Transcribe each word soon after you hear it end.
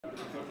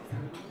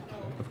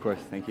Of course,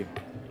 thank you.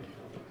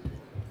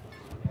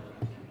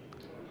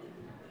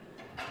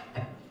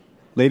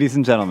 Ladies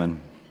and gentlemen,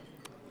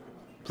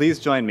 please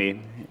join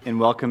me in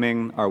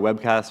welcoming our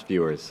webcast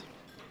viewers.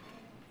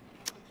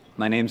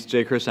 My name's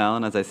Jay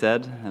Kirsch-Allen, as I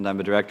said, and I'm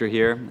a director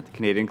here at the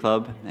Canadian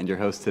Club and your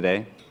host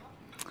today.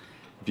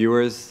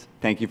 Viewers,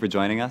 thank you for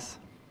joining us.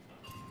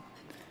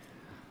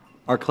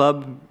 Our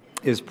club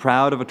is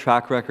proud of a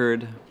track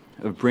record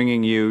of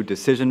bringing you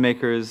decision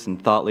makers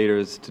and thought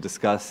leaders to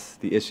discuss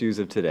the issues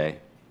of today.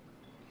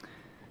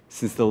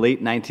 Since the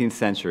late 19th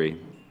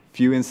century,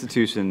 few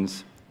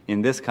institutions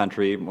in this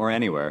country or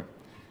anywhere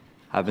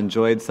have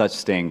enjoyed such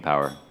staying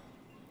power.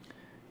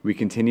 We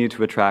continue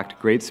to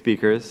attract great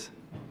speakers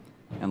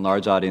and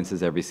large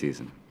audiences every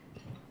season.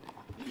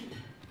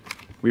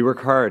 We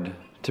work hard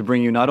to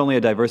bring you not only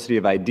a diversity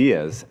of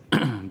ideas,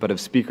 but of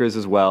speakers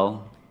as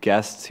well,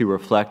 guests who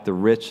reflect the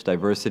rich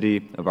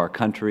diversity of our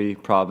country,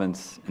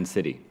 province, and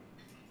city.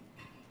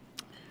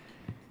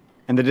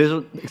 And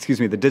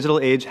the digital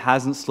age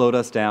hasn't slowed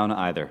us down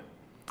either.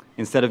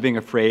 Instead of being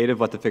afraid of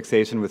what the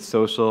fixation with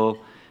social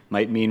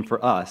might mean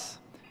for us,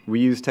 we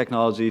use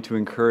technology to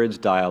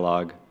encourage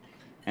dialogue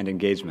and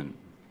engagement.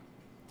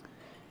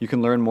 You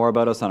can learn more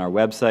about us on our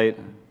website,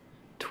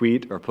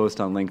 tweet or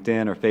post on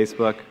LinkedIn or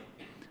Facebook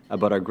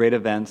about our great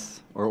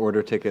events or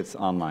order tickets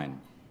online.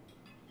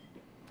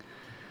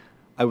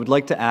 I would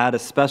like to add a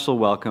special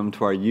welcome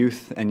to our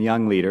youth and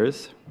young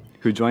leaders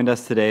who joined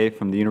us today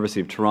from the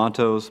University of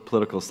Toronto's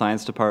Political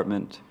Science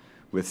Department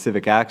with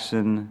Civic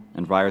Action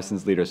and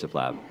Ryerson's Leadership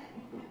Lab.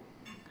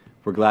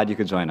 We're glad you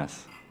could join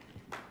us.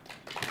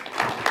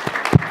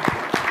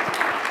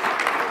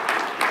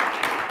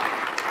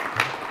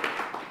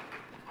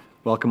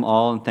 Welcome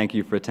all, and thank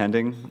you for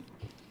attending.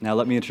 Now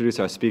let me introduce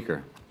our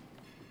speaker.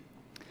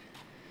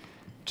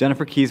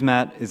 Jennifer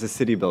Keesmaat is a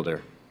city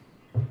builder,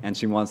 and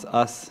she wants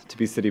us to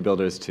be city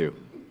builders too.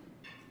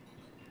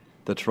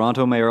 The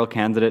Toronto mayoral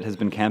candidate has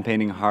been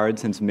campaigning hard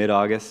since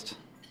mid-August.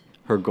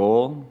 Her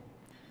goal,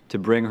 to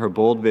bring her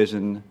bold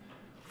vision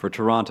for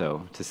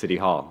Toronto to City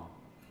Hall.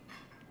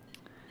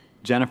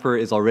 Jennifer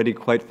is already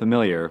quite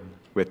familiar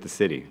with the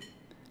city,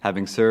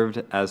 having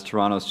served as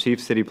Toronto's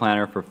chief city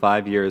planner for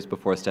 5 years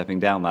before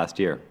stepping down last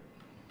year.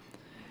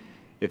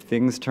 If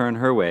things turn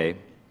her way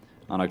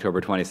on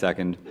October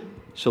 22nd,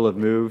 she'll have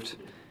moved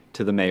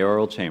to the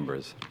mayoral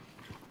chambers.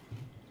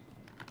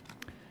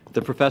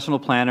 The professional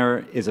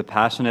planner is a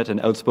passionate and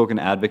outspoken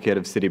advocate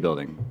of city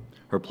building.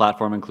 Her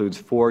platform includes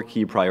 4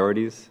 key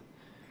priorities: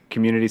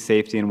 community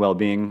safety and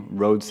well-being,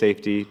 road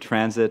safety,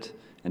 transit,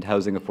 and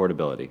housing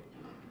affordability.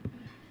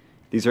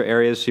 These are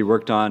areas she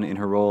worked on in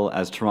her role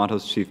as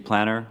Toronto's chief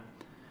planner,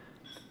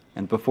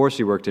 and before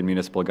she worked in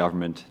municipal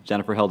government,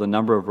 Jennifer held a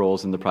number of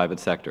roles in the private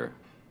sector.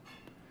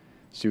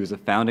 She was a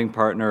founding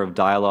partner of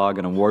Dialogue,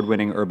 an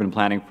award-winning urban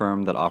planning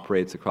firm that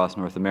operates across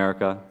North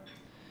America.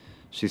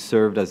 She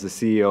served as the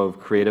CEO of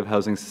Creative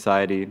Housing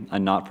Society, a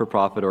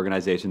not-for-profit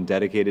organization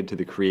dedicated to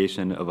the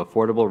creation of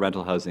affordable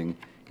rental housing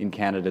in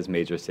Canada's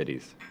major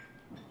cities.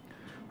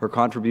 Her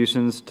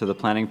contributions to the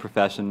planning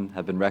profession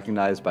have been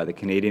recognized by the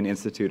Canadian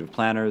Institute of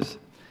Planners,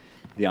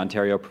 the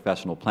Ontario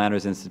Professional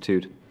Planners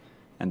Institute,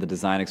 and the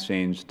Design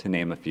Exchange, to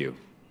name a few.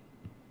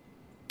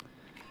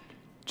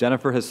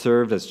 Jennifer has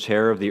served as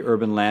chair of the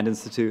Urban Land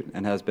Institute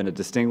and has been a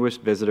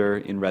distinguished visitor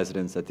in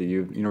residence at the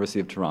University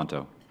of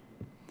Toronto.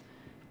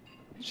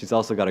 She's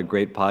also got a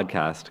great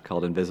podcast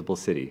called Invisible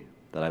City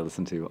that I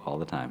listen to all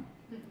the time.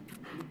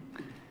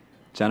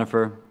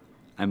 Jennifer,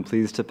 I'm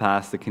pleased to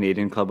pass the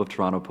Canadian Club of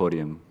Toronto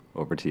podium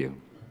over to you.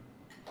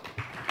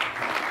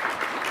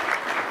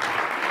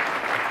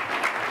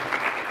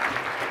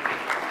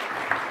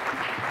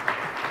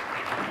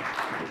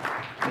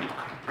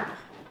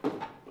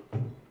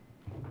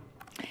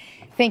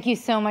 Thank you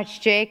so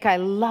much, Jake. I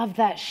love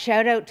that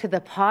shout out to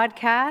the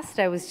podcast.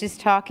 I was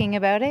just talking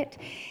about it,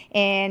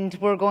 and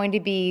we're going to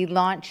be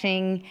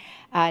launching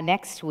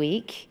next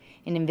week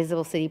an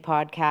Invisible City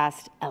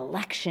podcast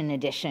election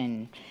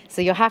edition.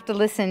 So you'll have to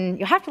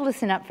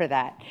listen up for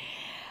that.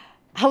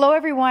 Hello,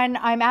 everyone.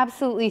 I'm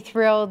absolutely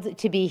thrilled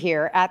to be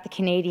here at the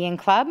Canadian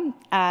Club.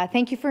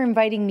 Thank you for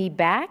inviting me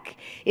back.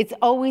 It's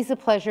always a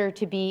pleasure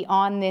to be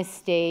on this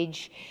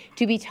stage,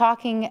 to be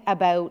talking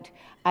about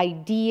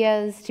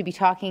ideas, to be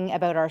talking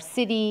about our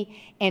city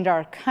and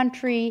our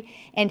country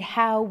and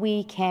how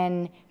we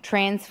can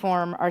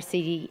transform our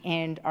city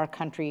and our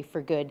country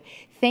for good.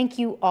 Thank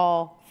you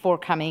all for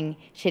coming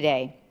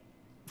today.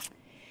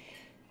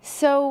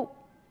 So,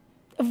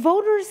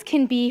 voters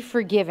can be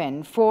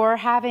forgiven for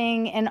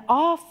having an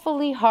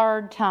awfully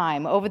hard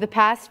time over the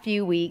past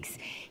few weeks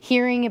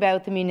hearing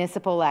about the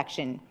municipal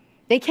election.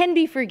 They can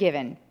be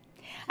forgiven.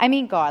 I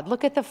mean, God,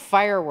 look at the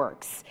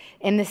fireworks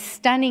and the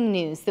stunning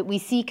news that we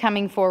see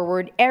coming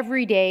forward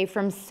every day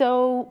from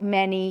so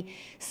many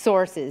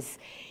sources.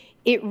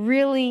 It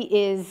really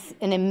is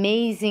an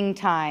amazing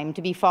time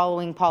to be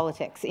following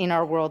politics in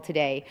our world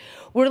today.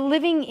 We're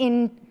living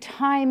in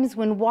times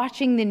when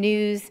watching the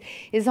news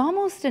is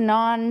almost a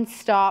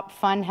non-stop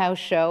funhouse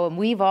show, and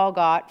we've all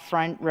got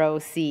front row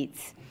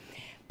seats.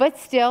 But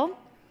still,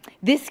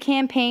 This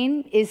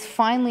campaign is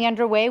finally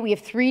underway. We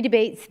have 3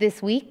 debates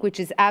this week, which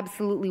is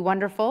absolutely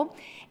wonderful,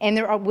 and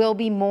there will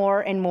be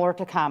more and more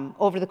to come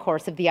over the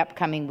course of the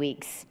upcoming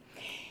weeks.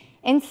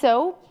 And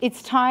so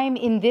it's time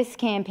in this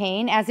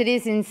campaign, as it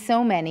is in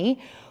so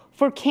many,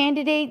 for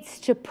candidates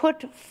to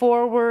put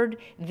forward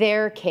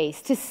their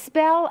case, to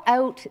spell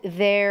out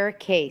their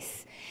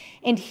case.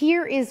 And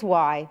here is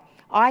why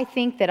I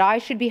think that I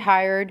should be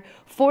hired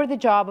for the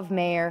job of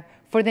mayor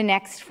for the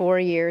next 4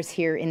 years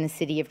here in the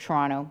City of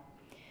Toronto.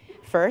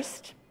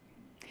 First,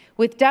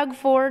 with Doug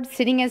Ford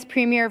sitting as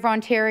Premier of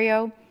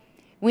Ontario,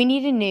 we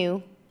need a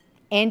new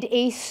and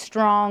a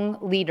strong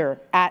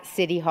leader at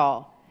City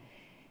Hall.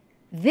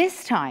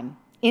 This time,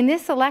 in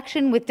this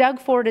election with Doug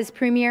Ford as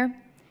Premier,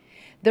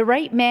 the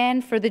right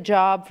man for the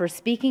job for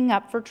speaking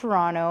up for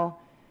Toronto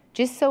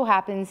just so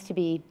happens to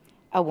be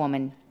a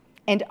woman,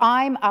 and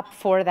I'm up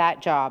for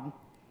that job.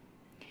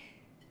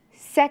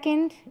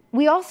 Second,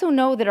 we also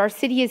know that our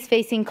city is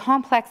facing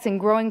complex and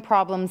growing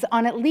problems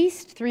on at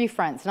least 3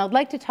 fronts, and I'd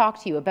like to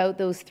talk to you about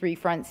those 3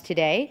 fronts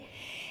today.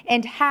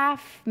 And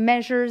half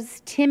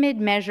measures, timid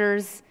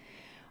measures,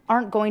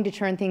 aren't going to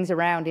turn things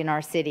around in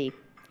our city.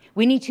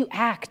 We need to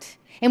act,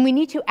 and we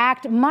need to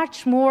act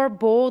much more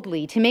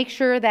boldly to make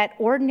sure that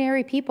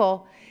ordinary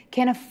people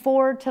can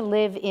afford to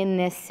live in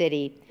this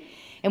city.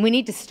 And we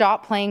need to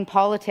stop playing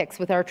politics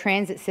with our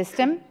transit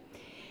system.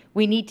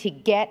 We need to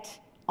get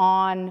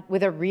on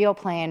with a real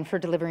plan for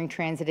delivering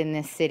transit in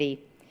this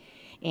city.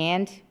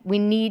 And we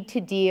need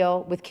to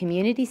deal with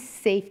community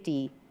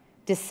safety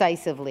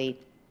decisively.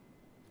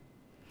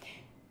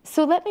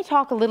 So let me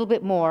talk a little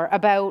bit more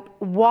about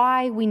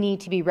why we need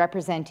to be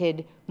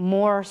represented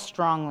more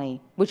strongly,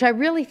 which I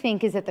really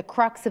think is at the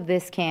crux of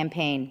this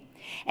campaign.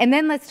 And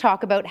then let's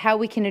talk about how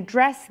we can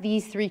address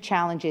these 3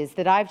 challenges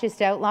that I've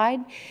just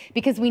outlined,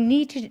 because we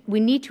need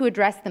to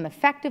address them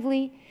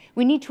effectively,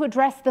 we need to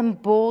address them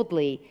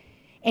boldly,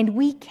 and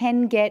we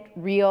can get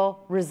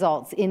real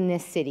results in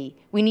this city.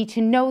 We need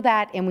to know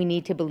that, and we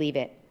need to believe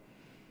it.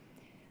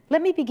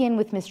 Let me begin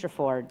with Mr.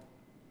 Ford.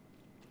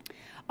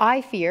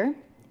 I fear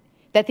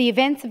that the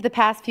events of the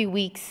past few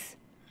weeks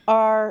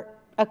are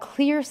a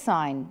clear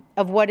sign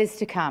of what is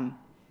to come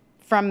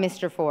from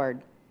Mr.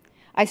 Ford.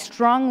 I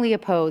strongly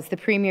oppose the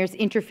Premier's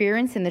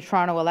interference in the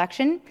Toronto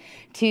election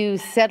to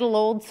settle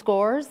old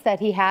scores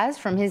that he has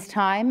from his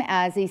time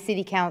as a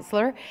City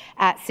Councillor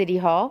at City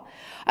Hall.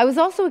 I was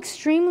also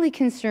extremely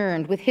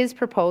concerned with his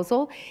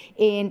proposal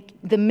in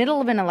the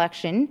middle of an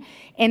election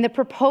and the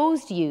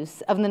proposed use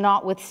of the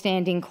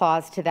notwithstanding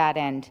clause to that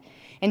end.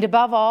 And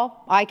above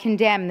all, I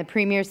condemn the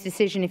Premier's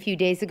decision a few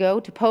days ago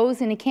to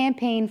pose in a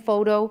campaign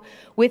photo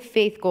with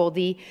Faith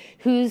Goldie,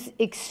 whose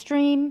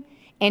extreme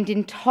and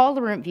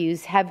intolerant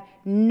views have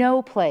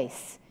no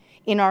place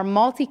in our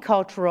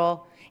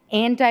multicultural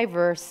and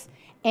diverse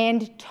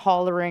and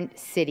tolerant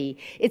city.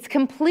 It's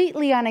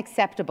completely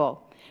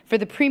unacceptable for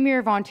the Premier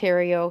of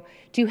Ontario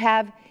to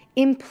have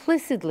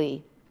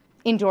implicitly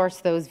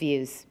endorsed those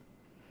views.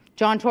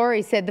 John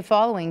Tory said the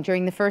following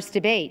during the first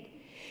debate: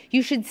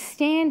 "You should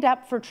stand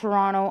up for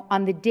Toronto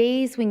on the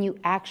days when you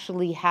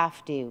actually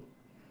have to."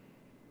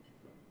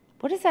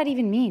 What does that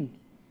even mean?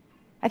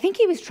 I think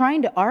he was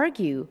trying to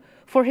argue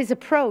for his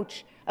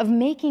approach of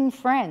making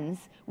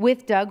friends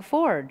with Doug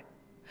Ford.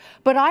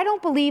 But I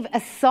don't believe a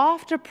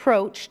soft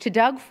approach to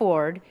Doug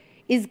Ford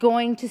is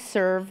going to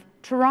serve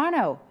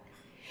Toronto.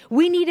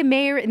 We need a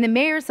mayor in the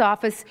mayor's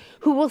office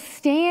who will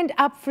stand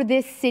up for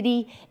this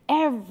city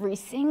every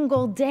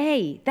single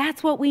day.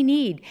 That's what we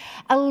need.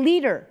 A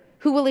leader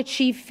who will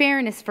achieve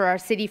fairness for our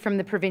city from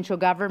the provincial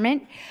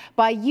government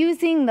by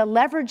using the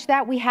leverage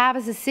that we have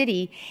as a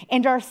city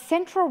and our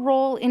central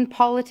role in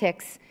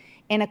politics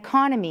and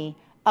economy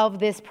of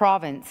this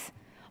province.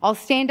 I'll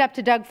stand up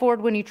to Doug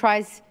Ford when he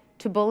tries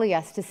to bully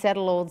us to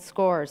settle old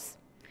scores.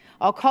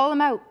 I'll call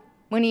him out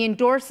when he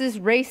endorses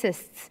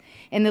racists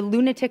and the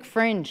lunatic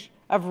fringe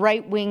of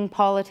right-wing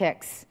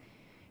politics.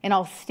 And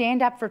I'll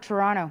stand up for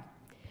Toronto.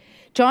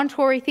 John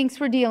Tory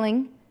thinks we're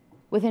dealing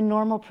with a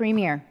normal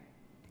Premier.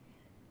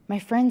 My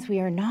friends,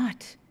 we are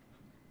not.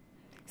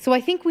 So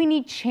I think we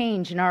need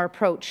change in our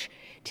approach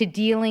to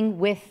dealing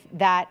with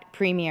that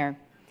Premier.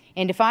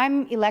 And if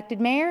I'm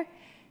elected mayor,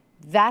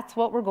 that's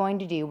what we're going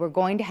to do. We're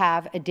going to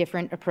have a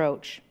different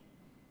approach.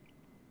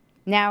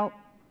 Now,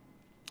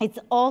 it's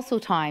also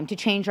time to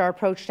change our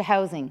approach to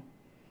housing.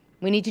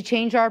 We need to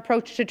change our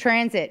approach to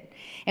transit,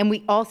 and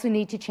we also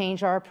need to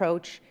change our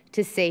approach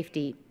to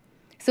safety.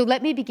 So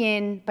let me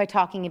begin by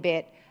talking a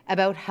bit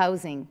about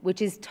housing,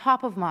 which is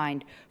top of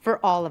mind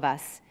for all of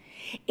us.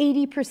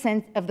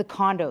 80% of the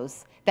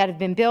condos that have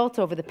been built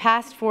over the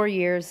past 4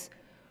 years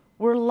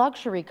were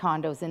luxury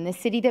condos in this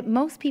city that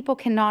most people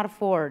cannot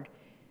afford.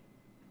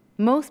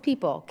 Most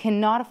people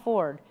cannot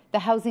afford the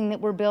housing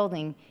that we're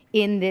building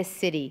in this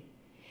city.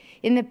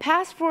 In the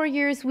past 4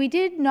 years, we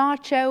did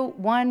notch out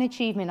one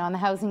achievement on the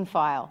housing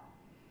file.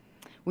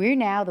 We're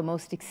now the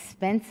most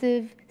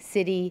expensive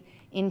city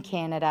in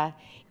Canada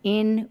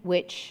in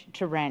which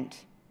to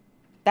rent.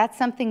 That's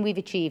something we've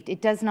achieved.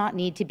 It does not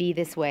need to be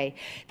this way.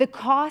 The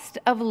cost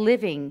of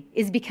living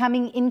is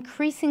becoming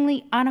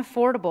increasingly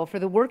unaffordable for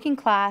the working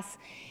class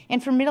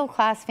and for middle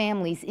class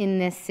families in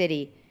this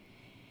city.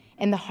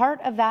 And the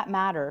heart of that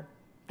matter,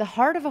 the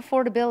heart of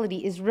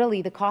affordability, is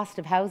really the cost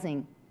of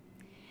housing.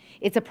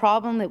 It's a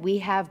problem that we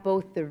have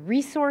both the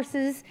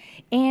resources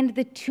and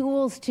the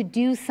tools to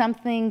do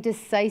something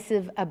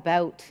decisive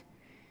about.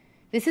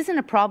 This isn't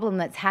a problem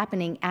that's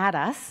happening at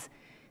us.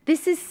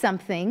 This is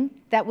something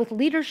that with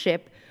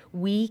leadership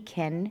we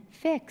can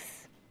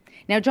fix.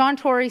 Now, John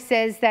Tory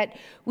says that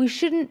we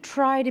shouldn't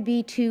try to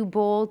be too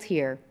bold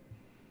here,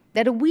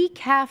 that a weak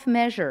half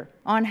measure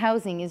on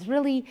housing is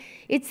really,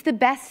 it's the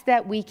best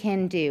that we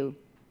can do.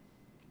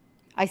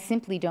 I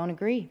simply don't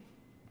agree.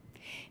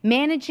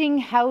 Managing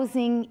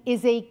housing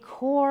is a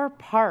core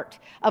part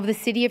of the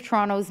City of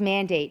Toronto's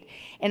mandate,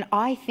 and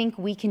I think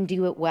we can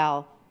do it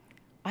well.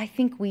 I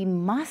think we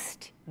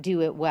must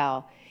do it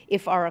well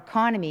if our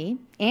economy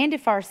and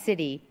if our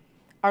city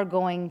are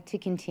going to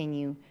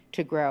continue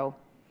to grow.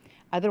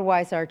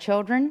 Otherwise, our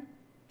children,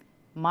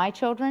 my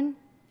children,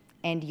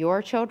 and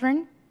your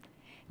children,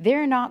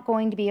 they're not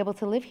going to be able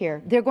to live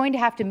here. They're going to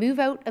have to move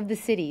out of the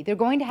city. They're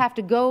going to have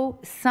to go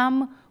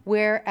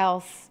somewhere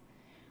else,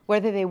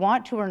 whether they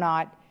want to or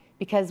not,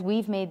 because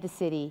we've made the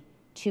city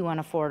too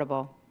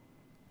unaffordable.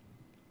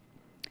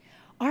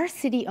 Our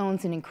city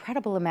owns an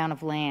incredible amount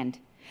of land.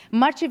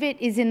 Much of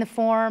it is in the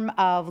form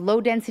of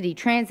low-density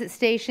transit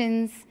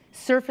stations,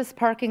 surface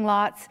parking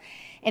lots,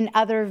 and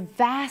other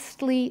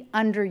vastly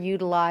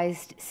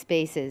underutilized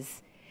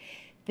spaces.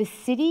 The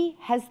city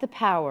has the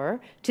power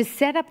to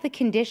set up the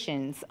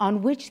conditions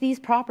on which these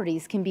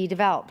properties can be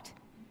developed.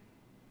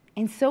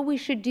 And so we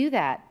should do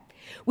that.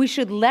 We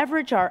should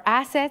leverage our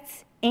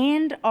assets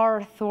and our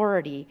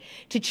authority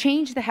to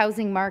change the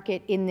housing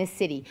market in this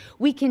city.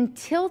 We can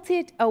tilt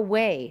it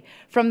away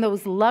from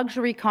those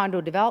luxury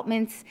condo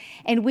developments,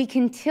 and we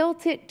can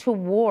tilt it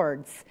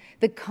towards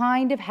the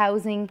kind of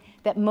housing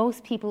that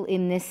most people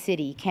in this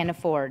city can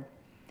afford.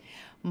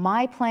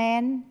 My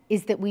plan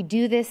is that we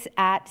do this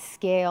at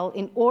scale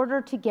in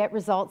order to get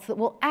results that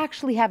will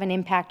actually have an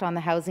impact on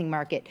the housing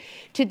market,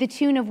 to the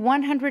tune of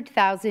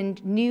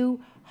 100,000 new,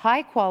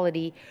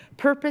 high-quality,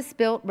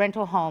 purpose-built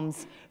rental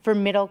homes for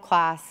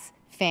middle-class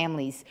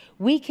families.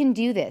 We can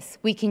do this.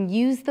 We can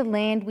use the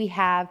land we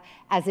have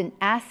as an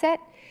asset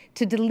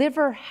to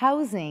deliver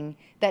housing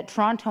that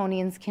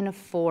Torontonians can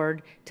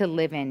afford to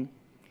live in.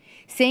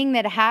 Saying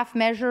that a half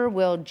measure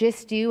will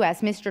just do,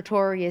 as Mr.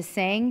 Tory is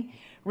saying,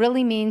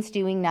 really means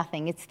doing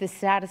nothing. It's the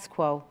status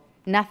quo.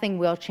 Nothing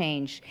will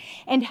change.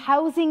 And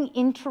housing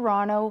in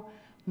Toronto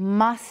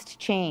must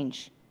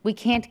change. We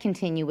can't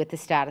continue with the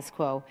status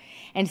quo.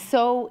 And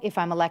so, if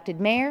I'm elected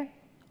mayor,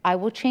 I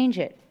will change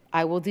it.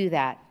 I will do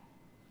that.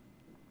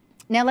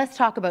 Now let's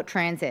talk about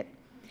transit.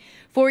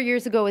 4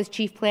 years ago as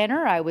chief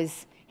planner, I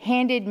was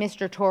handed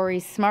Mr.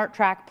 Tory's Smart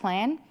Track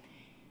plan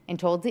and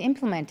told to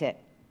implement it.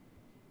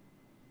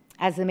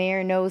 As the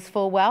mayor knows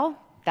full well,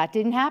 that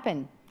didn't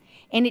happen.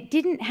 And it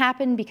didn't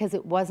happen because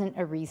it wasn't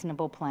a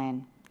reasonable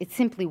plan. It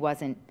simply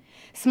wasn't.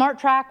 Smart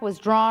Track was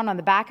drawn on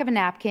the back of a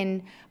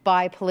napkin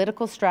by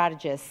political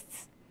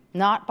strategists,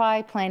 not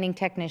by planning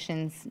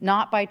technicians,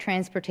 not by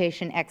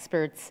transportation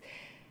experts,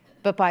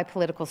 but by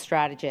political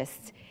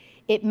strategists.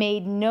 It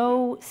made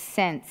no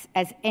sense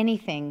as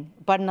anything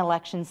but an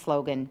election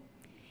slogan,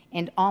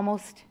 and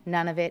almost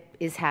none of it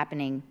is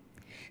happening.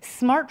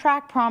 Smart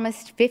Track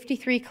promised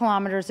 53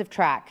 kilometers of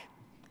track.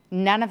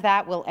 None of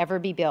that will ever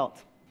be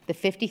built. The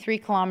 53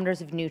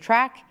 kilometers of new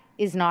track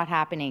is not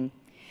happening.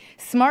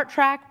 Smart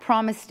Track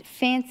promised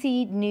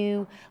fancy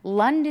new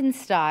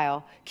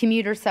London-style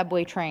commuter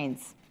subway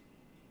trains.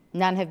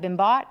 None have been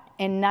bought,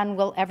 and none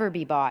will ever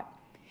be bought.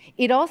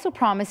 It also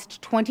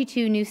promised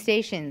 22 new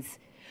stations,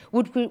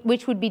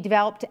 which would be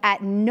developed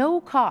at no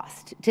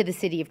cost to the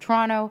City of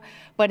Toronto,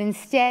 but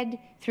instead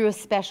through a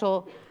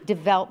special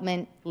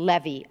development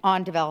levy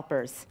on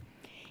developers.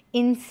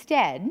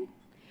 Instead,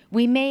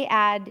 we may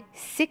add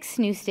 6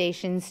 new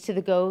stations to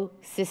the GO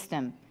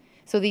system.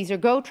 So these are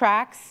GO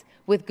tracks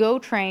with GO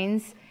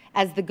trains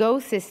as the GO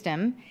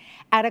system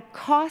at a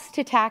cost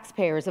to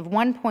taxpayers of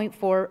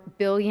 $1.4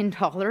 billion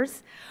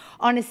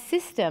on a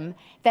system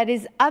that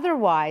is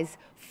otherwise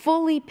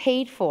fully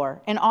paid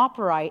for and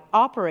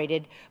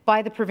operated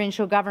by the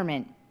provincial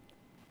government.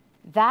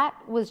 That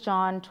was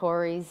John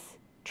Tory's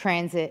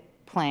transit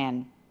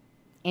plan,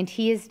 and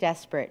he is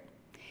desperate.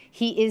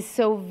 He is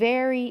so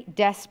very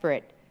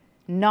desperate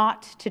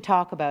not to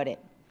talk about it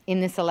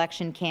in this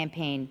election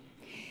campaign.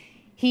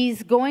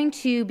 He's going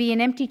to be an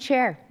empty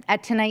chair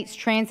at tonight's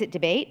transit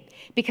debate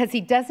because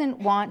he doesn't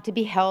want to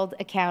be held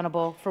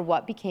accountable for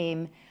what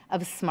became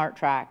of Smart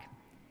Track.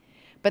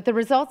 But the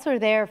results are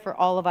there for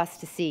all of us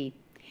to see.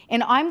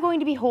 And I'm going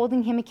to be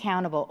holding him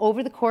accountable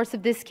over the course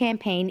of this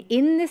campaign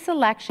in this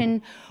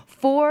election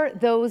for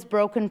those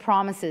broken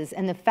promises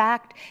and the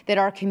fact that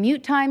our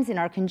commute times and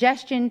our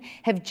congestion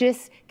have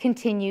just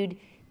continued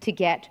to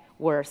get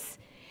worse.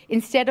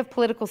 Instead of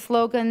political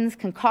slogans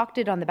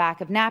concocted on the back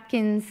of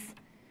napkins,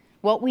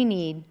 what we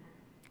need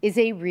is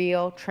a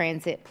real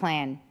transit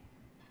plan.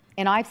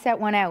 And I've set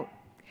one out.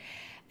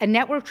 A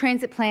network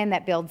transit plan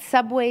that builds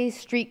subways,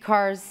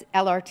 streetcars,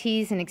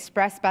 LRTs, and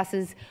express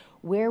buses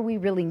where we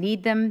really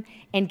need them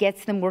and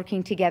gets them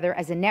working together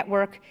as a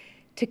network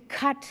to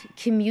cut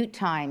commute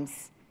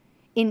times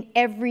in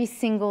every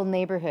single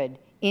neighborhood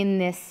in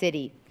this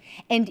city.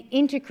 And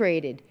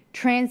integrated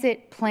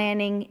transit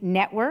planning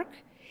network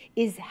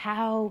is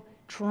how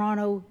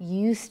Toronto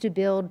used to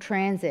build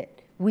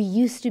transit. We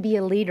used to be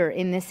a leader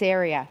in this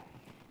area.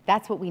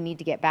 That's what we need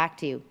to get back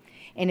to.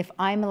 And if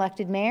I'm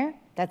elected mayor,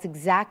 that's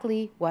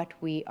exactly what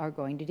we are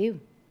going to do.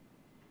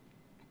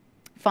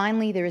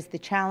 Finally, there is the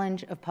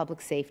challenge of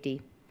public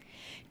safety.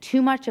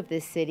 Too much of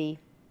this city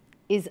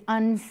is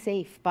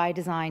unsafe by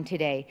design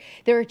today.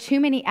 There are too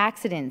many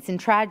accidents and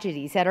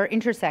tragedies at our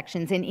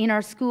intersections and in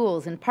our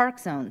schools and park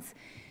zones,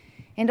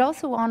 and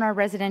also on our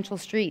residential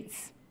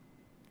streets.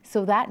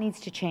 So that needs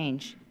to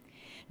change.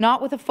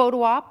 Not with a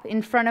photo op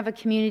in front of a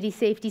community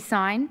safety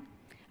sign,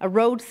 a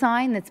road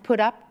sign that's put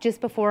up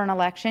just before an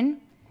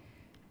election,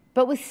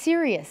 but with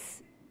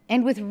serious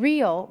and with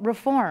real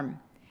reform.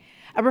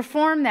 A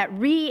reform that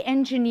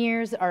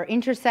re-engineers our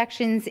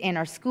intersections and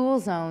our school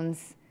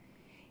zones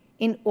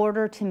in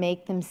order to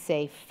make them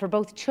safe for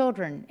both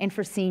children and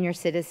for senior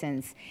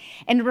citizens.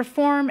 And a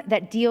reform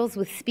that deals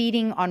with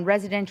speeding on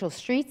residential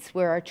streets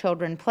where our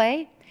children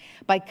play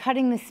by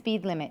cutting the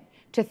speed limit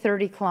to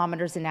 30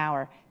 kilometers an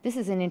hour. This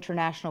is an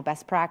international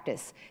best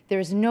practice.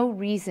 There's no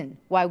reason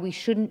why we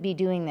shouldn't be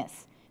doing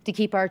this to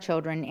keep our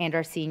children and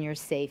our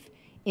seniors safe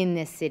in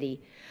this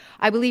city.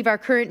 I believe our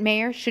current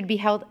mayor should be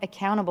held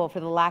accountable for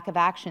the lack of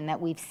action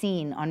that we've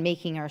seen on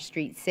making our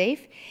streets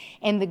safe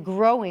and the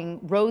growing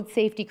road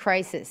safety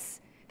crisis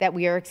that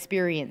we are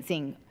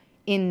experiencing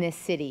in this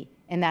city,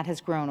 and that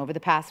has grown over the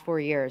past 4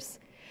 years.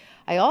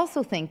 I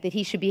also think that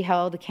he should be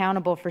held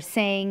accountable for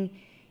saying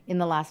in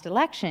the last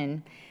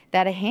election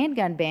that a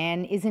handgun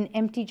ban is an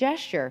empty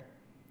gesture.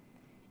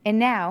 And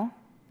now,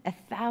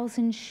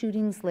 1,000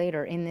 shootings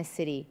later in this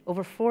city,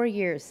 over 4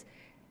 years,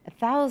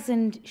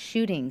 1,000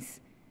 shootings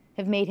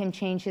have made him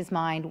change his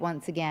mind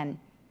once again.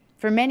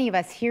 For many of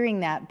us, hearing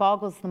that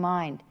boggles the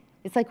mind.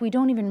 It's like we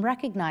don't even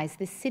recognize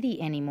this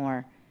city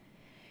anymore.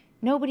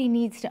 Nobody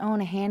needs to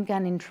own a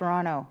handgun in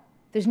Toronto.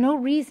 There's no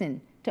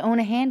reason to own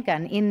a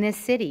handgun in this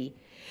city.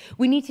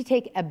 We need to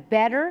take a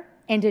better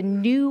and a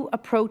new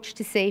approach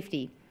to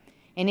safety.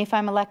 And if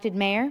I'm elected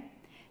mayor,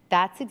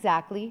 that's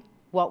exactly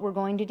what we're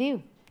going to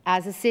do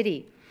as a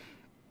city.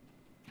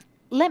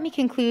 Let me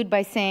conclude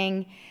by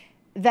saying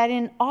that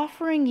in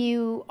offering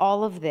you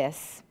all of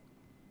this,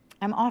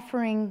 I'm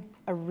offering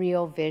a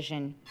real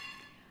vision.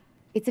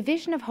 It's a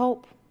vision of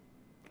hope.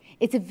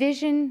 It's a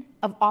vision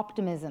of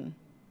optimism.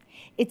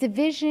 It's a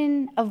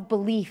vision of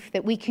belief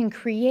that we can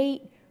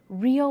create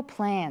real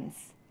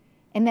plans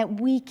and that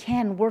we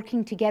can,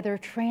 working together,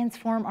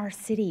 transform our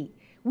city.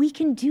 We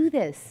can do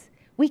this.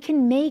 We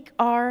can make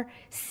our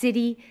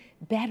city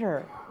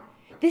better.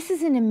 This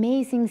is an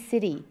amazing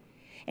city,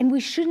 and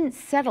we shouldn't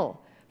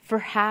settle for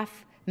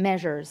half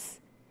measures.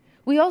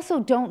 We also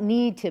don't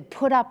need to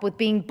put up with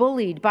being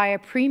bullied by a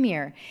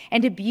premier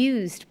and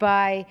abused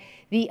by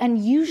the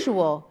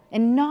unusual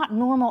and not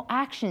normal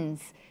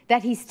actions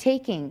that he's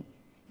taking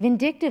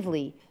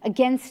vindictively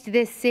against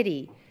this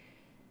city.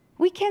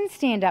 We can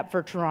stand up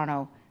for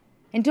Toronto,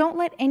 and don't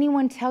let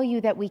anyone tell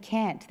you that we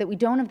can't, that we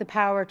don't have the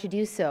power to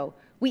do so.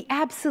 We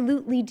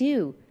absolutely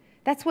do.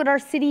 That's what our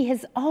city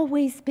has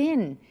always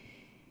been.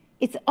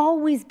 It's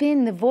always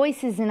been the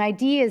voices and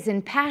ideas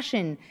and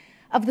passion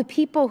of the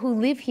people who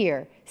live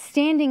here,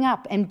 standing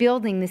up and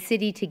building the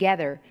city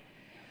together.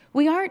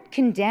 We aren't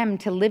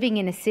condemned to living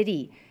in a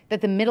city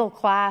that the middle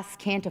class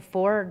can't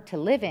afford to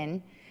live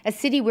in, a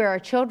city where our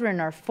children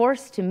are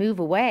forced to move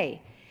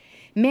away.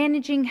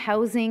 Managing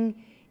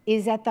housing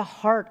is at the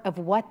heart of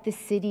what the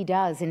city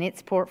does in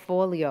its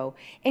portfolio.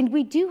 And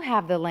we do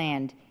have the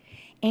land,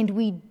 and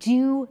we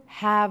do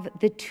have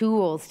the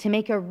tools to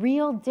make a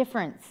real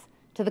difference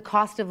to the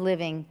cost of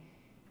living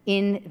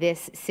in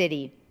this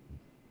city.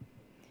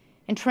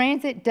 And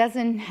transit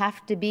doesn't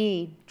have to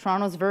be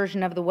Toronto's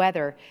version of the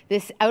weather,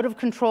 this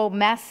out-of-control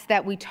mess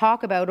that we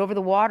talk about over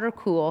the water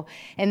cool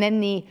and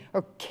then the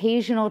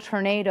occasional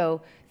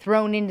tornado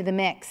thrown into the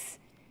mix.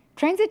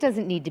 Transit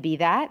doesn't need to be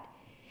that.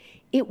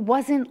 It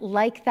wasn't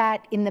like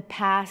that in the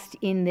past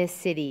in this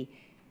city,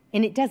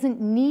 and it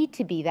doesn't need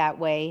to be that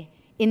way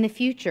in the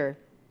future.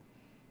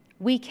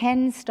 We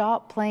can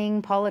stop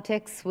playing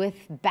politics with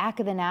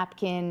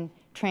back-of-the-napkin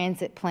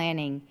transit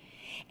planning,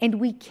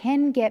 and we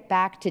can get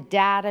back to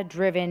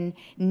data-driven,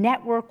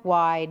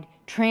 network-wide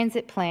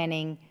transit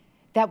planning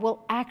that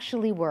will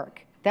actually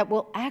work, that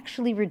will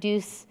actually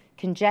reduce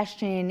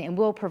congestion and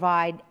will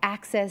provide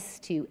access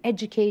to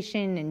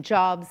education and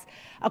jobs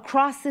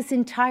across this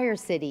entire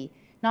city,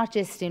 not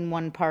just in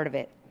one part of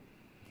it.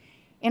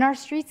 And our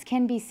streets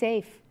can be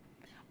safe.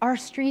 Our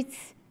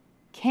streets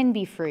can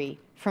be free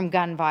from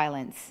gun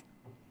violence.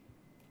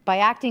 By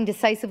acting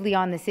decisively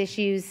on these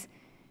issues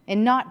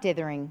and not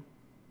dithering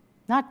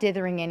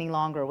any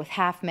longer with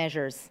half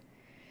measures.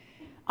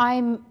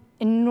 I'm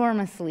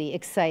enormously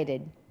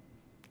excited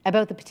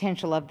about the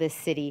potential of this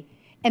city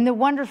and the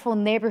wonderful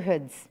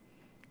neighborhoods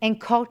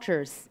and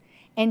cultures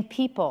and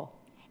people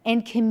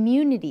and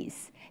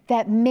communities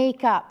that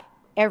make up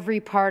every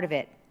part of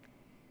it.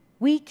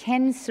 We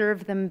can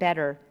serve them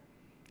better.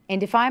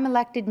 And if I'm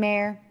elected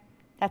mayor,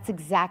 that's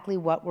exactly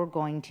what we're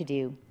going to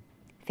do.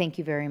 Thank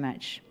you very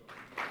much.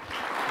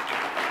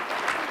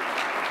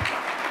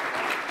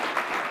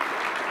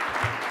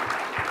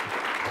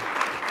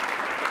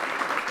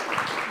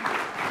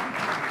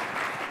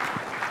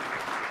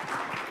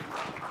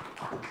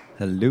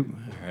 Hello.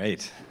 All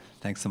right.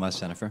 Thanks so much,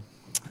 Jennifer.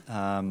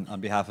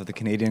 On behalf of the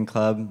Canadian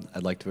Club,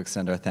 I'd like to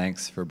extend our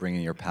thanks for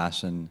bringing your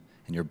passion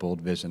and your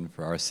bold vision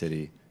for our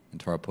city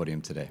into our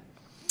podium today.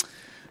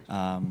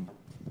 So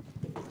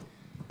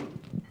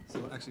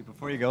actually,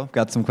 before you go, I've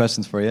got some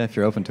questions for you, if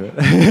you're open to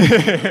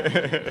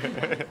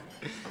it.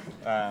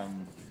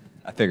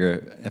 I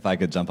figure if I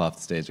could jump off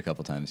the stage a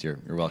couple times, you're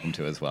welcome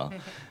to as well.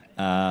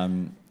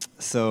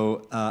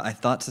 So I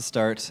thought to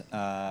start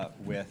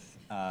with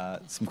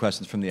some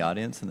questions from the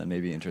audience and then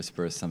maybe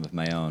intersperse some of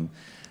my own.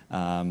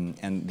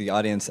 And the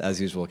audience, as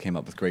usual, came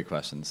up with great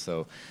questions.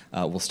 So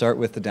we'll start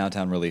with the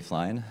Downtown Relief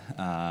Line.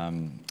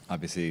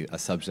 Obviously, a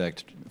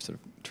subject sort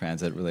of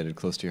transit related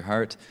close to your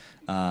heart.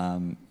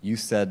 You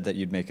said that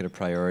you'd make it a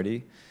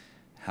priority.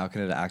 How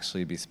can it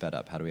actually be sped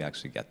up? How do we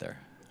actually get there?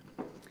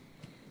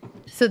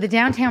 So the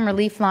Downtown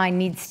Relief Line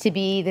needs to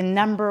be the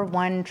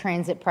 #1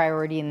 transit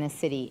priority in this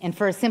city. And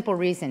for a simple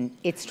reason,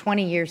 it's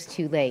 20 years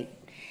too late.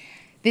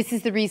 This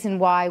is the reason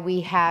why we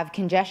have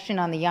congestion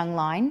on the Yonge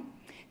Line.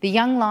 The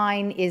Yonge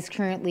Line is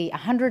currently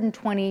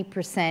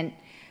 120%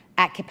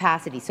 at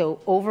capacity,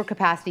 so over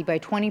capacity by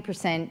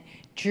 20%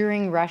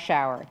 during rush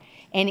hour.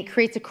 And it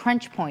creates a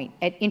crunch point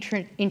at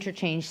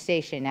Interchange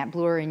Station at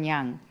Bloor and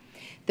Yonge.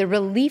 The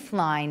Relief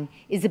Line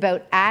is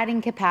about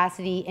adding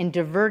capacity and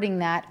diverting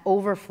that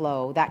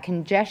overflow, that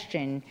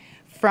congestion,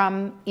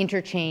 from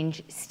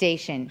Interchange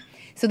Station.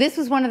 So this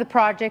was one of the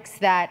projects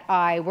that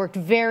I worked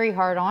very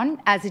hard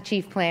on as a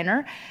chief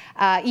planner,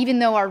 even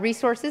though our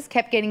resources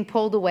kept getting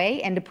pulled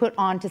away and to put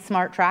onto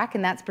Smart Track,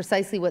 and that's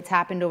precisely what's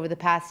happened over the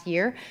past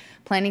year.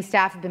 Planning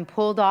staff have been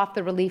pulled off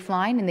the Relief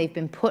Line and they've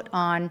been put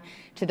on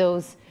to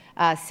those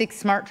 6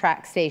 Smart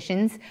Track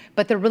stations.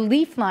 But the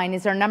Relief Line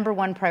is our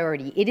 #1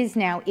 priority. It is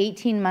now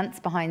 18 months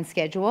behind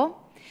schedule.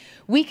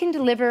 We can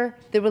deliver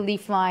the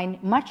Relief Line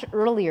much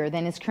earlier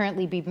than is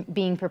currently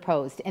being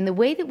proposed. And the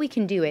way that we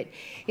can do it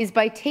is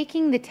by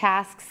taking the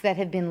tasks that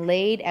have been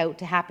laid out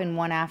to happen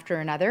one after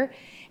another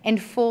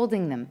and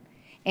folding them.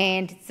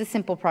 And it's a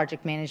simple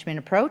project management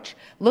approach,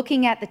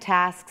 looking at the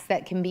tasks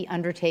that can be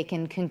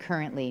undertaken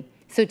concurrently.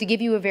 So to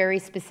give you a very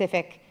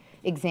specific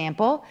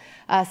example,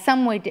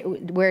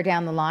 somewhere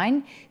down the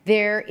line,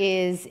 there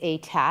is a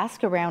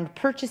task around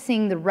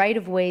purchasing the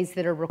right-of-ways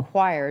that are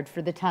required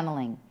for the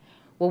tunneling.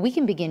 Well, we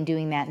can begin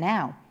doing that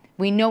now.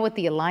 We know what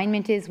the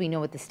alignment is. We know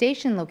what the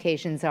station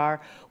locations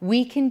are.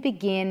 We can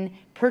begin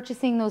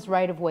purchasing those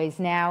right-of-ways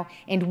now,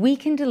 and we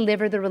can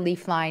deliver the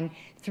Relief Line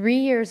 3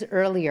 years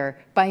earlier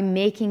by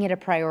making it a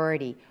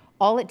priority.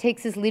 All it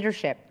takes is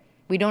leadership.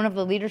 We don't have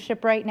the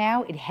leadership right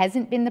now. It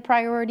hasn't been the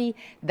priority.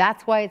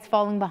 That's why it's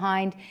falling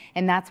behind,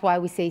 and that's why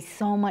we see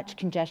so much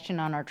congestion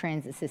on our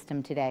transit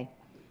system today.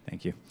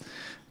 Thank you.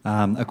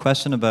 A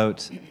question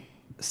about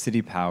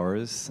city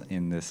powers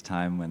in this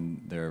time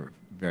when they're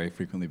very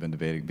frequently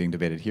being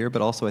debated here, but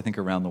also I think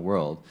around the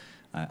world.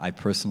 I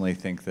personally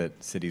think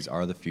that cities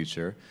are the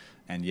future,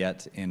 and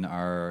yet in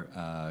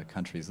our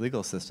country's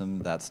legal system,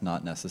 that's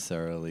not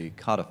necessarily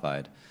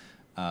codified.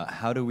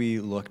 How do we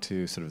look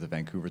to sort of the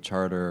Vancouver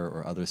Charter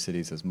or other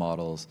cities as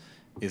models?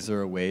 Is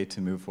there a way to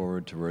move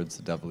forward towards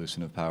the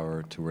devolution of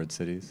power towards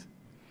cities?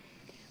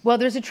 Well,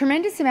 there's a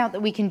tremendous amount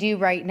that we can do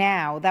right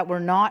now that we're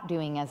not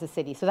doing as a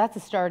city, so that's a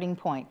starting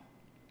point.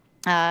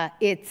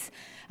 It's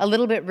a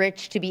little bit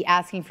rich to be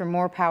asking for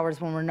more powers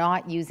when we're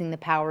not using the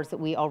powers that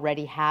we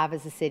already have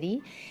as a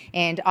city.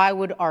 And I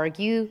would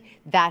argue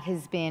that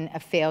has been a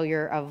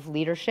failure of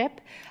leadership.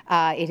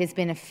 It has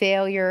been a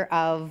failure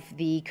of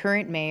the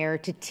current mayor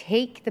to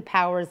take the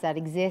powers that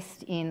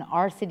exist in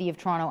our City of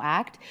Toronto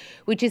Act,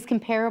 which is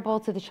comparable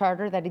to the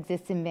charter that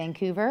exists in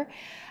Vancouver,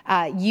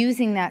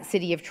 using that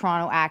City of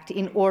Toronto Act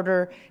in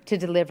order to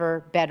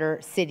deliver better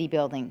city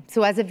building.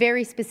 So as a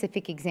very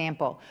specific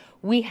example,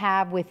 we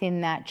have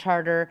within that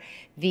charter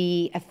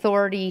the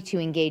authority to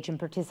engage in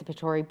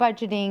participatory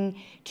budgeting,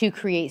 to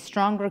create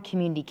stronger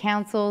community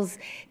councils.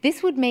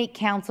 This would make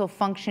council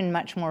function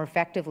much more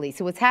effectively.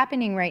 So what's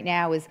happening right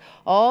now is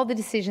all the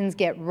decisions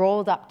get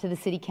rolled up to the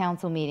city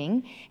council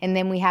meeting, and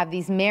then we have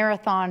these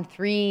marathon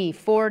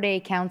 3-4-day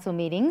council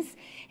meetings,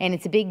 and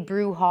it's a big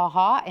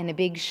brouhaha and a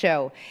big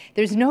show.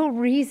 There's no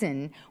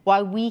reason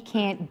why we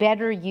can't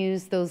better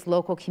use those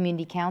local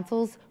community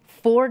councils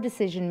for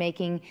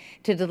decision-making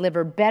to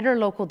deliver better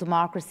local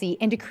democracy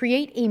and to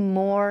create a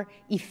more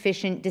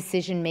efficient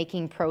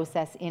decision-making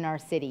process in our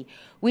city.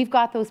 We've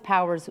got those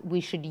powers.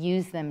 We should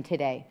use them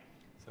today.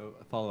 So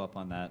a follow-up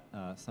on that.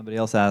 Somebody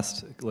else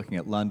asked, looking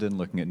at London,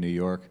 looking at New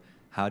York,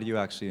 how do you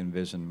actually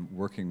envision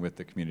working with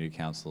the community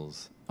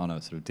councils on a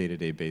sort of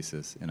day-to-day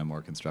basis in a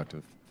more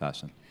constructive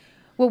fashion?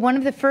 Well, one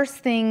of the first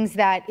things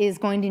that is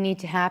going to need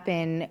to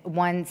happen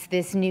once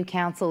this new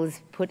council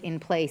is put in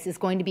place is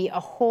going to be a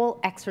whole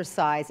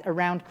exercise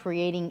around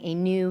creating a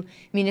new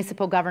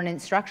municipal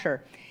governance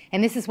structure.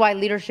 And this is why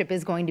leadership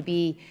is going to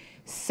be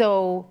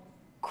so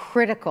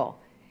critical.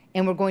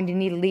 And we're going to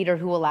need a leader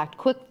who will act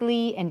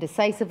quickly and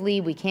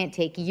decisively. We can't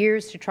take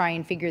years to try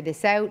and figure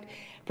this out,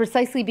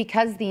 precisely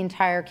because the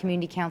entire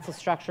community council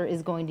structure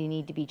is going to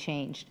need to be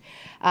changed.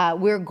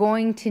 We're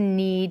going to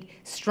need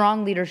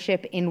strong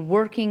leadership in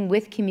working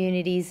with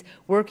communities,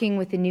 working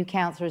with the new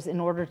councillors in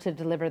order to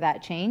deliver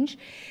that change.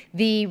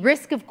 The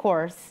risk, of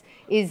course,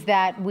 is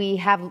that we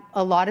have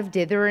a lot of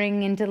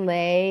dithering and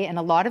delay and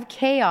a lot of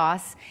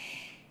chaos.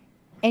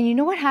 And you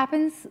know what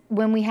happens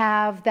when we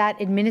have that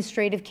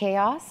administrative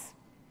chaos?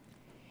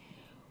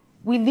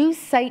 We lose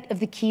sight of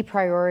the key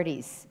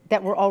priorities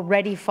that we're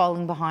already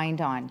falling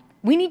behind on.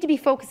 We need to be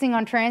focusing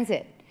on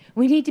transit.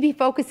 We need to be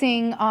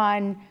focusing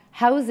on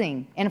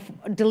housing and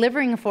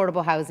delivering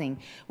affordable housing.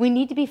 We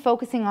need to be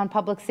focusing on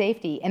public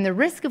safety. And the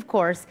risk, of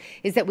course,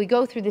 is that we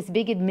go through this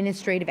big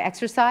administrative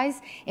exercise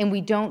and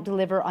we don't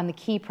deliver on the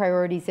key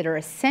priorities that are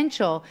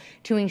essential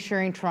to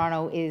ensuring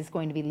Toronto is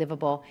going to be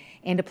livable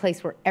and a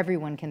place where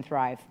everyone can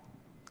thrive.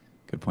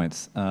 Good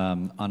points.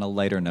 On a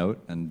lighter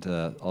note, and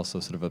also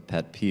sort of a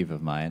pet peeve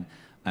of mine,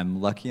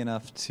 I'm lucky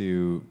enough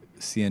to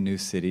see a new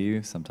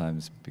city,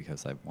 sometimes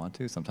because I want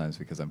to, sometimes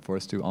because I'm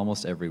forced to,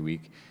 almost every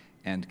week.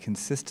 And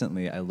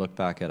consistently, I look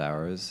back at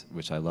ours,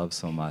 which I love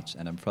so much,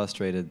 and I'm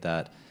frustrated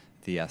that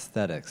the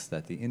aesthetics,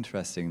 that the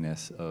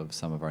interestingness of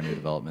some of our new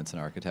developments in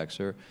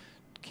architecture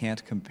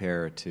can't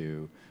compare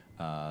to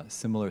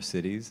similar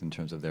cities in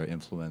terms of their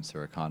influence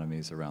or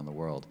economies around the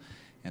world.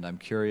 And I'm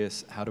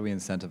curious, how do we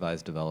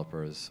incentivize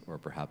developers, or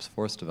perhaps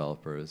force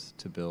developers,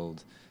 to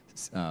build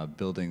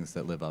buildings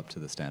that live up to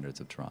the standards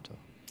of Toronto?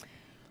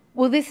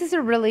 Well, this is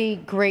a really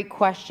great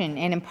question,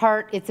 and in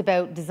part it's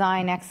about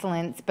design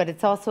excellence, but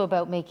it's also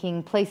about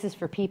making places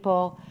for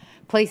people,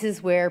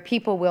 places where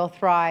people will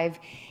thrive.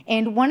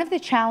 And one of the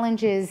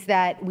challenges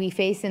that we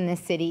face in this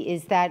city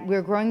is that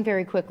we're growing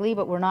very quickly,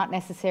 but we're not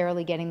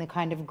necessarily getting the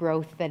kind of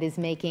growth that is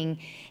making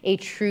a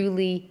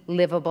truly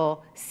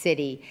livable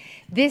city.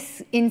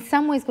 This, in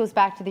some ways, goes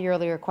back to the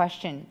earlier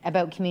question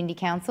about community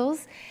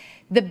councils.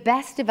 The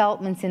best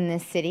developments in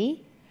this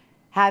city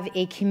have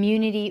a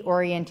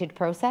community-oriented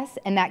process,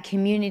 and that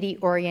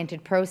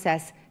community-oriented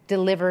process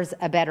delivers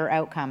a better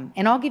outcome.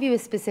 And I'll give you a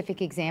specific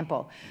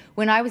example.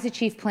 When I was a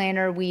chief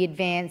planner, we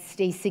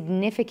advanced a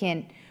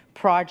significant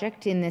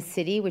project in this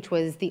city, which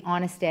was the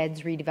Honest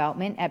Ed's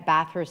redevelopment at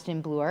Bathurst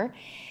and Bloor.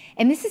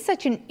 And this is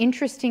such an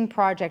interesting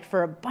project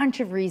for a bunch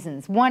of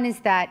reasons. One is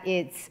that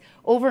it's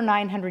over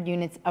 900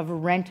 units of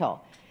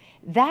rental.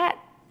 That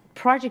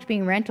project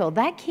being rental,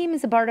 that came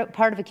as a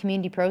part of a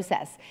community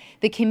process.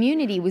 The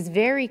community was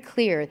very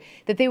clear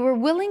that they were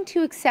willing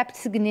to accept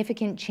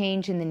significant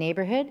change in the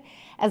neighborhood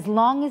as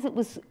long as it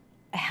was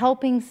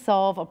helping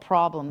solve a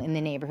problem in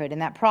the neighborhood,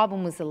 and that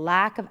problem was the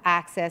lack of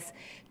access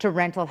to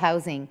rental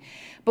housing.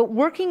 But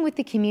working with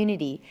the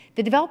community,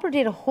 the developer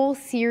did a whole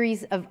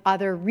series of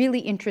other really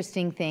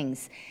interesting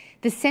things.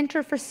 The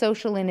Centre for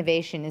Social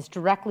Innovation is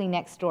directly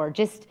next door,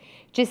 just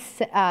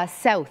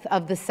south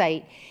of the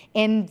site.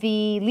 And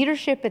the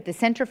leadership at the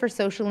Centre for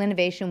Social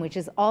Innovation, which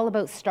is all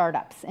about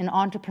startups and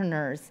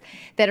entrepreneurs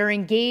that are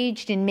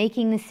engaged in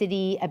making the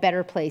city a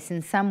better place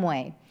in some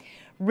way,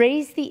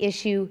 raised the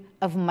issue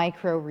of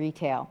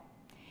micro-retail.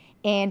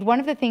 And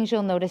one of the things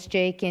you'll notice,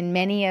 Jake, in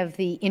many of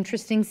the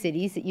interesting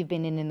cities that you've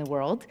been in the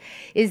world,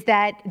 is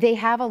that they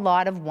have a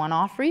lot of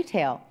one-off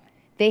retail.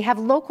 They have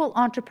local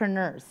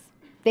entrepreneurs.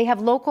 They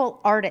have local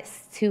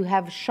artists who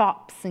have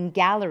shops and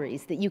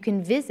galleries that you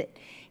can visit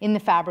in the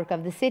fabric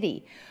of the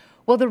city.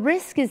 Well, the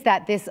risk is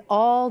that this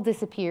all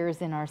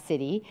disappears in our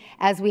city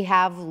as we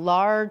have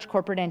large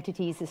corporate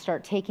entities that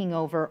start taking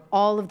over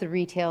all of the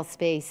retail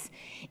space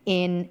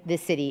in the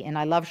city. And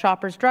I love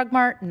Shoppers Drug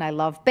Mart and I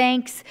love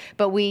banks,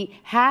 but we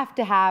have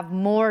to have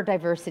more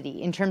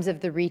diversity in terms of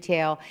the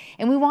retail.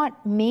 And we want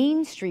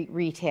Main Street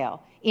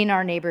retail in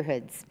our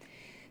neighborhoods.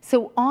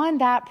 So on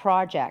that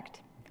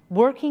project,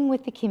 working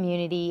with the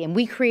community, and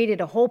we created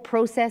a whole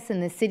process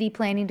in the city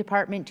planning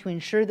department to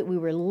ensure that we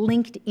were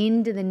linked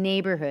into the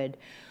neighborhood.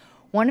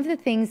 One of the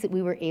things that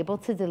we were able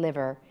to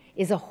deliver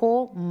is a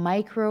whole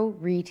micro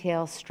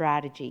retail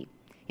strategy,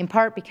 in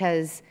part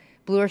because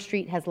Bloor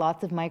Street has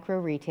lots of micro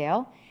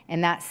retail,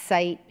 and that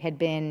site had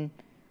been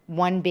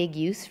one big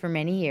use for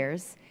many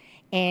years.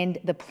 And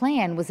the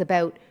plan was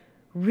about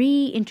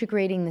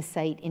reintegrating the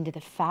site into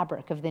the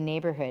fabric of the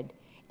neighborhood.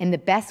 And the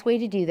best way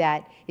to do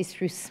that is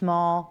through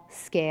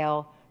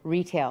small-scale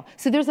retail.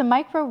 So there's a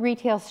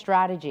micro-retail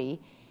strategy.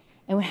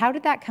 And how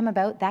did that come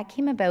about? That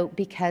came about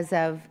because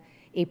of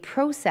a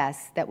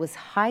process that was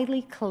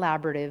highly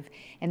collaborative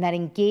and that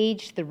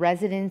engaged the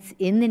residents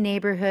in the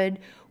neighborhood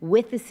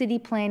with the city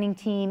planning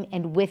team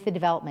and with the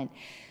development.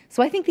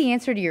 So I think the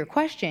answer to your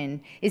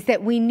question is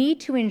that we need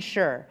to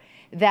ensure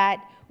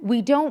that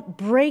we don't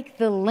break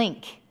the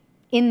link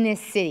in this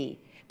city,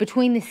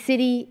 between the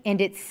city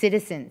and its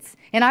citizens.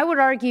 And I would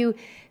argue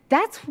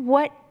that's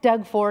what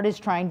Doug Ford is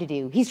trying to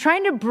do. He's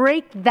trying to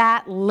break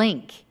that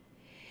link.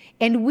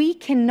 And we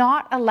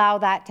cannot allow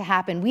that to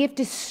happen. We have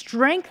to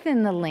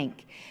strengthen the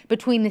link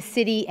between the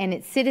city and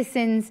its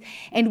citizens,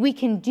 and we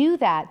can do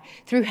that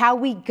through how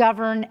we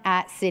govern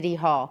at City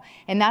Hall.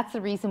 And that's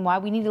the reason why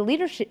we need a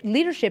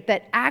leadership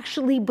that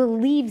actually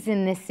believes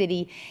in this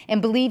city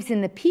and believes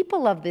in the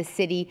people of this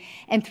city.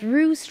 And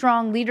through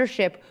strong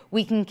leadership,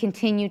 we can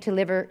continue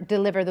to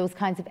deliver those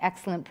kinds of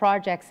excellent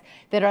projects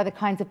that are the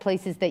kinds of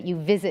places that you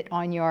visit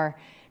on your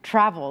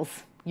travels.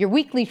 Your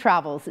weekly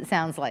travels, it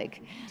sounds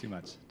like. Too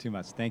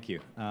much. Thank you.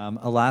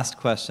 A last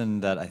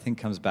question that I think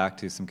comes back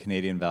to some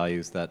Canadian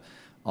values that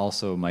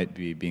also might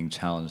be being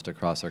challenged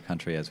across our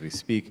country as we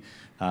speak.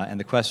 And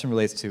the question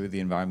relates to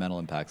the environmental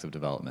impacts of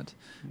development.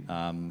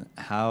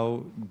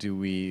 How do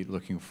we,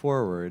 looking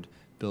forward,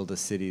 build a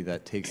city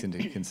that takes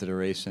into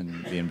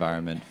consideration the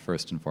environment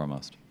first and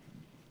foremost?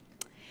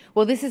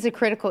 Well, this is a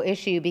critical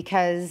issue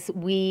because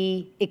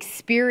we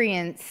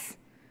experience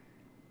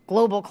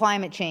global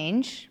climate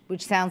change,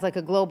 which sounds like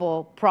a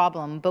global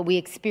problem, but we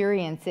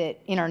experience it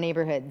in our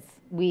neighborhoods.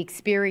 We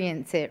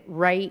experience it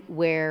right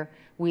where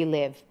we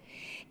live.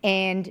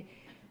 And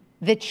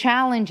the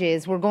challenge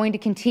is we're going to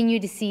continue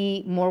to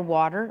see more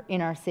water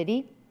in our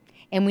city,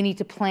 and we need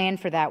to plan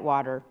for that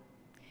water.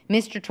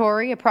 Mr.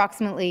 Tory,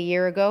 approximately a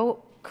year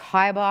ago,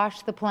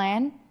 kiboshed the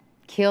plan,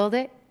 killed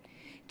it,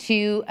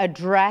 to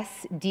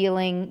address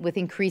dealing with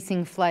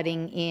increasing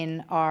flooding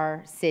in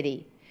our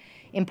city,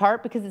 in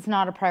part because it's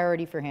not a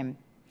priority for him.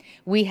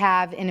 We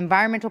have an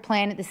environmental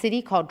plan at the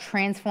city called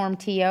Transform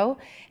TO,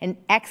 an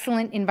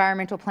excellent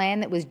environmental plan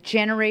that was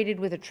generated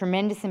with a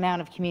tremendous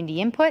amount of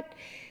community input,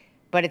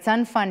 but it's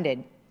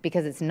unfunded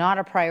because it's not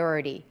a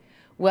priority.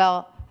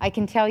 Well, I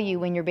can tell you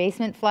when your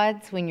basement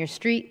floods, when your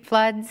street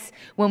floods,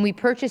 when we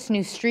purchase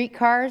new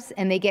streetcars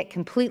and they get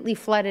completely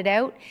flooded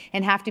out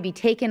and have to be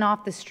taken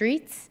off the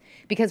streets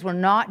because we're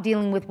not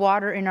dealing with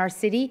water in our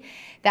city,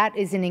 that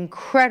is an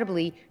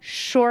incredibly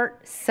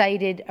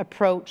short-sighted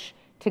approach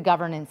to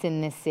governance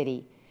in this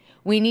city.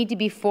 We need to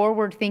be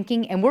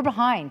forward-thinking, and we're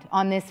behind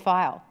on this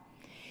file.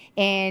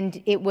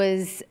 And it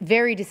was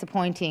very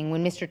disappointing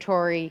when Mr.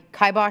 Tory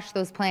kiboshed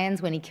those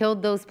plans, when he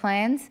killed those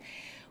plans.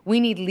 We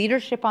need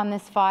leadership on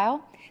this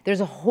file.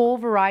 There's a whole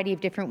variety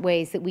of different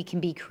ways that we can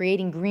be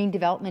creating green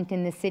development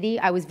in the city.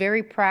 I was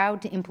very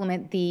proud to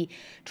implement the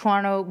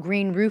Toronto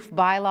Green Roof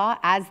Bylaw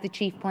as the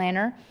chief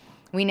planner.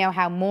 We now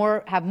have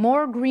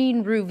more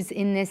green roofs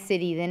in this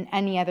city than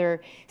any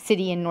other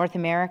city in North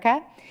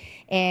America.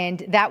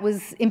 And that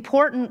was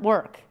important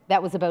work.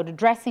 That was about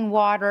addressing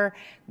water,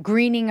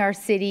 greening our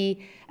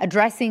city,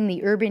 addressing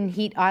the urban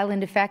heat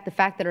island effect, the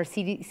fact that our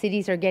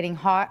cities are getting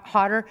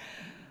hotter.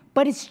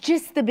 But it's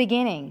just the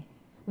beginning.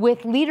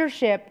 With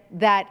leadership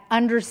that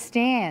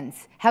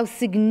understands how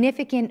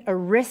significant a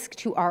risk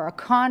to our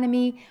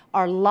economy,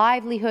 our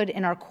livelihood,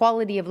 and our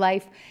quality of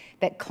life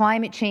that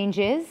climate change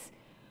is,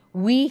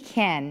 we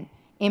can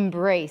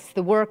embrace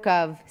the work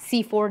of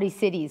C40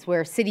 cities,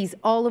 where cities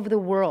all over the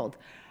world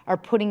are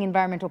putting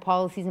environmental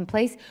policies in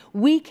place.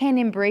 We can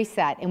embrace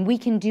that, and we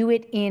can do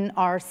it in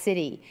our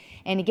city.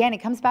 And again, it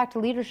comes back to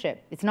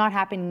leadership. It's not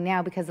happening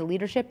now because of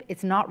leadership.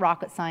 It's not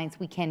rocket science.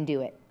 We can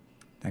do it.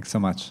 Thanks so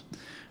much.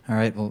 All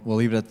right, we'll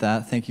leave it at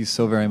that. Thank you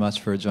so very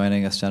much for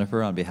joining us,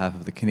 Jennifer, on behalf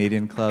of the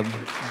Canadian Club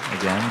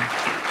again.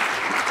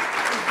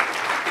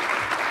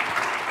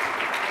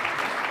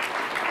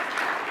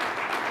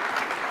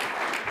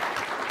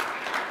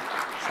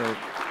 So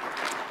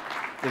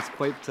it's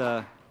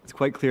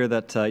quite clear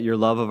that your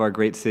love of our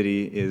great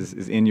city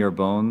is in your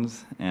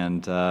bones,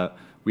 and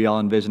we all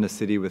envision a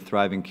city with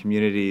thriving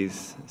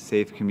communities,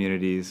 safe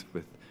communities,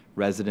 with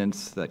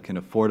residents that can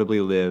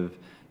affordably live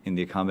in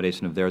the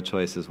accommodation of their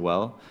choice as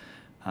well.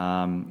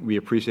 We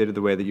appreciated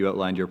the way that you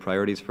outlined your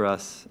priorities for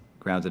us,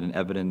 grounded in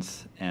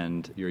evidence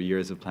and your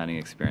years of planning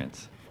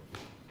experience.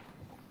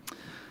 All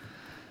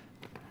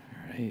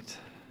right.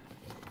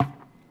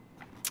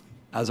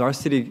 As our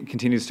city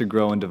continues to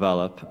grow and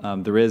develop,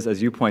 there is,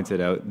 as you pointed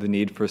out, the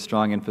need for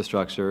strong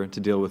infrastructure to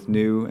deal with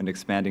new and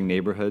expanding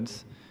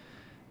neighborhoods.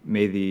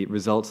 May the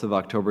results of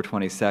October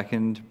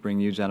 22nd bring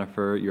you,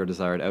 Jennifer, your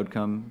desired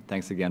outcome.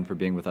 Thanks again for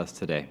being with us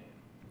today.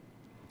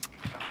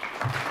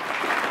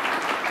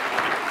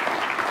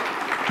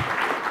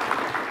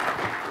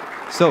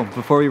 So,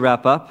 before we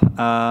wrap up,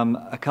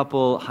 a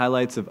couple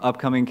highlights of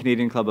upcoming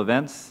Canadian Club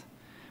events.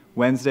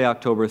 Wednesday,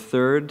 October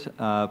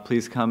 3rd,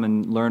 please come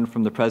and learn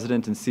from the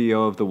President and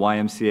CEO of the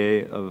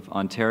YMCA of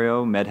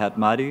Ontario, Medhat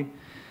Mahdi,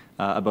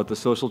 about the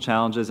social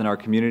challenges in our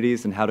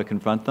communities and how to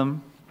confront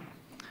them.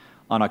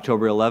 On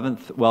October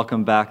 11th,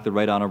 welcome back the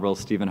Right Honourable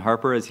Stephen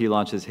Harper as he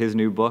launches his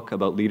new book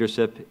about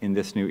leadership in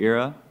this new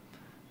era.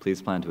 Please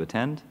plan to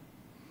attend.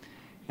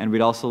 And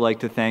we'd also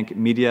like to thank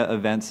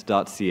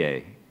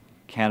MediaEvents.ca,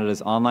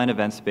 Canada's online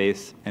event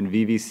space, and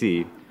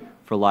VVC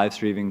for live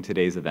streaming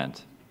today's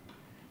event.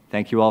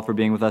 Thank you all for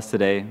being with us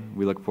today.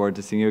 We look forward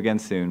to seeing you again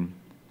soon.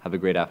 Have a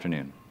great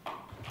afternoon.